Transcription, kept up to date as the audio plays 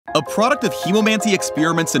A product of hemomancy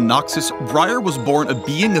experiments in Noxus, Briar was born a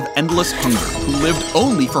being of endless hunger who lived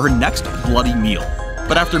only for her next bloody meal.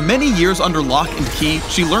 But after many years under lock and key,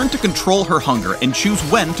 she learned to control her hunger and choose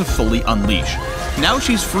when to fully unleash. Now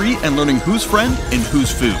she's free and learning who's friend and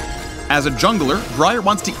who's food. As a jungler, Briar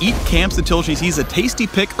wants to eat camps until she sees a tasty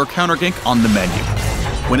pick or counter gank on the menu.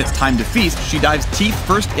 When it's time to feast, she dives teeth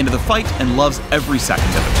first into the fight and loves every second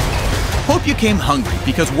of it. Hope you came hungry,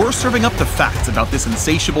 because we're serving up the facts about this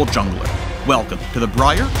insatiable jungler. Welcome to the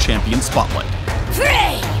Briar Champion Spotlight.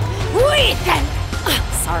 Pray! We can...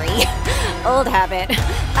 sorry. Old habit.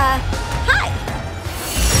 Hi!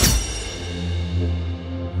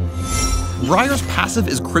 Briar's passive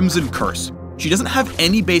is Crimson Curse. She doesn't have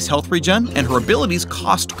any base health regen, and her abilities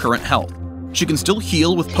cost current health. She can still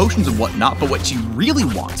heal with potions and whatnot, but what she really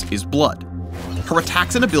wants is blood. Her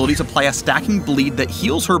attacks and abilities apply a stacking bleed that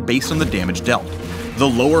heals her based on the damage dealt. The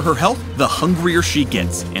lower her health, the hungrier she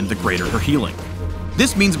gets, and the greater her healing.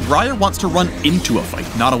 This means Briar wants to run into a fight,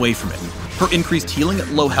 not away from it. Her increased healing at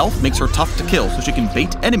low health makes her tough to kill, so she can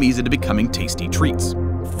bait enemies into becoming tasty treats.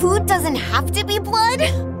 Food doesn't have to be blood?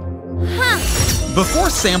 Huh. Before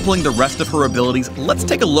sampling the rest of her abilities, let's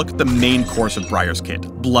take a look at the main course of Briar's kit,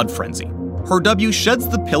 Blood Frenzy. Her W sheds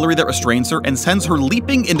the pillory that restrains her and sends her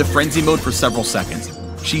leaping into frenzy mode for several seconds.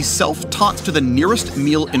 She self-taunts to the nearest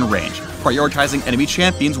meal in range, prioritizing enemy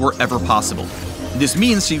champions wherever possible. This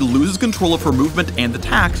means she loses control of her movement and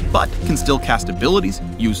attacks, but can still cast abilities,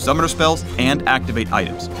 use summoner spells, and activate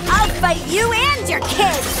items. I'll fight you and your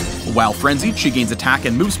kids! While frenzied, she gains attack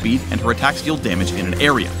and move speed, and her attacks deal damage in an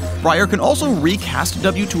area. Briar can also recast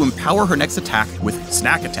W to empower her next attack with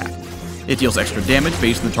Snack Attack. It deals extra damage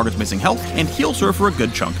based on the target's missing health, and heals her for a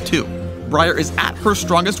good chunk too. Briar is at her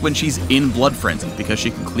strongest when she's in Blood Frenzy, because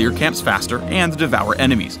she can clear camps faster and devour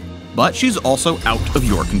enemies. But she's also out of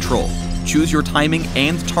your control. Choose your timing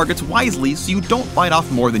and targets wisely so you don't bite off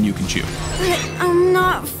more than you can chew. But I'm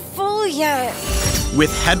not full yet.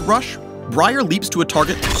 With Head Rush, Briar leaps to a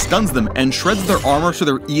target, stuns them, and shreds their armor so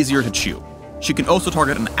they're easier to chew. She can also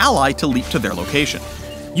target an ally to leap to their location.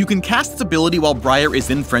 You can cast this ability while Briar is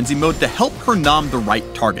in frenzy mode to help her nom the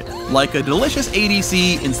right target, like a delicious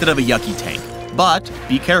ADC instead of a yucky tank. But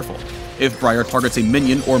be careful. If Briar targets a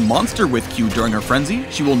minion or monster with Q during her frenzy,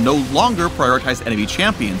 she will no longer prioritize enemy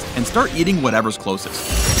champions and start eating whatever's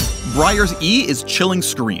closest. Briar's E is Chilling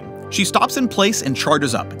Scream. She stops in place and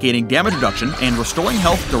charges up, gaining damage reduction and restoring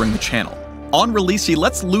health during the channel. On release, she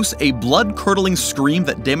lets loose a blood-curdling scream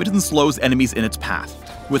that damages and slows enemies in its path.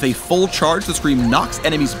 With a full charge, the scream knocks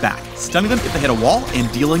enemies back, stunning them if they hit a wall and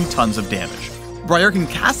dealing tons of damage. Briar can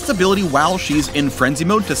cast this ability while she's in frenzy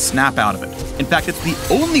mode to snap out of it. In fact, it's the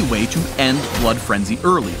only way to end Blood Frenzy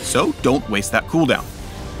early, so don't waste that cooldown.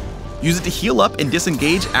 Use it to heal up and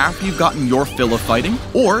disengage after you've gotten your fill of fighting,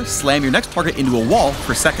 or slam your next target into a wall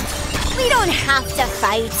for seconds. We don't have to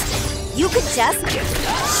fight. You could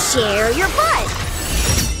just share your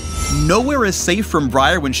blood. Nowhere is safe from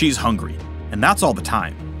Briar when she's hungry, and that's all the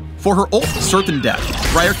time. For her ult, Certain Death,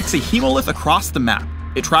 Briar kicks a Hemolith across the map.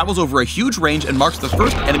 It travels over a huge range and marks the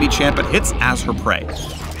first enemy champ it hits as her prey.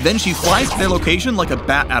 Then she flies to their location like a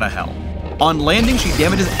bat out of hell. On landing, she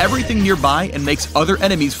damages everything nearby and makes other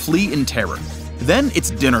enemies flee in terror. Then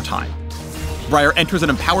it's dinner time. Briar enters an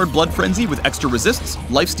empowered Blood Frenzy with extra resists,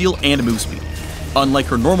 lifesteal, and move speed. Unlike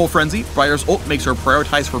her normal frenzy, Briar's ult makes her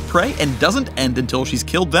prioritize her prey and doesn't end until she's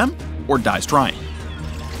killed them or dies trying.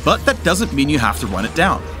 But that doesn't mean you have to run it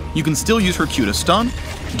down. You can still use her Q to stun,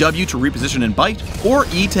 W to reposition and bite, or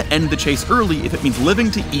E to end the chase early if it means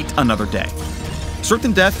living to eat another day.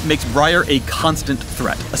 Certain Death makes Briar a constant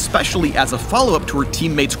threat, especially as a follow-up to her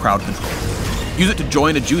teammates' crowd control. Use it to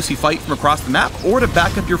join a juicy fight from across the map, or to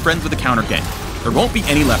back up your friends with a counter gank. There won't be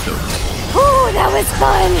any leftovers. Ooh, that was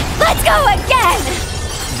fun! Let's go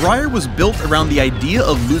again! Briar was built around the idea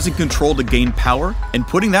of losing control to gain power, and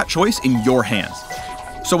putting that choice in your hands.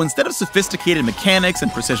 So instead of sophisticated mechanics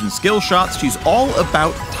and precision skill shots, she's all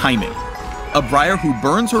about timing. A Briar who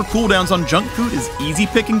burns her cooldowns on junk food is easy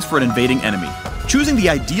pickings for an invading enemy. Choosing the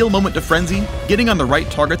ideal moment to frenzy, getting on the right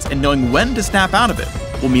targets, and knowing when to snap out of it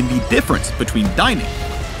will mean the difference between dining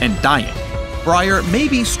and dying. Briar may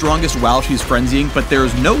be strongest while she's frenzying, but there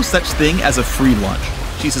is no such thing as a free lunch.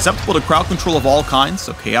 She's susceptible to crowd control of all kinds,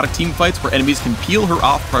 so chaotic teamfights where enemies can peel her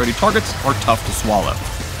off priority targets are tough to swallow.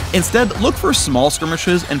 Instead, look for small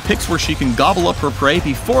skirmishes and picks where she can gobble up her prey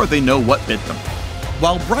before they know what bit them.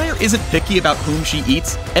 While Briar isn't picky about whom she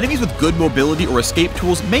eats, enemies with good mobility or escape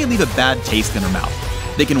tools may leave a bad taste in her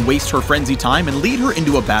mouth. They can waste her frenzy time and lead her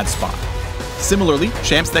into a bad spot. Similarly,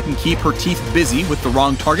 champs that can keep her teeth busy with the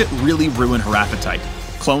wrong target really ruin her appetite.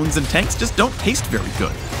 Clones and tanks just don't taste very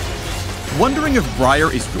good. Wondering if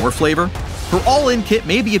Briar is your flavor? Her all-in kit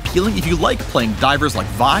may be appealing if you like playing divers like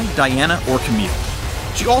Vi, Diana, or Camille.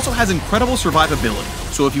 She also has incredible survivability,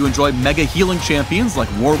 so if you enjoy mega healing champions like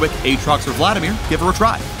Warwick, Aatrox, or Vladimir, give her a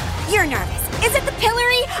try. You're nervous. Is it the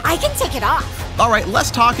pillory? I can take it off. Alright, less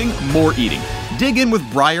talking, more eating. Dig in with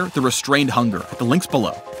Briar, the Restrained Hunger, at the links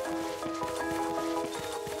below.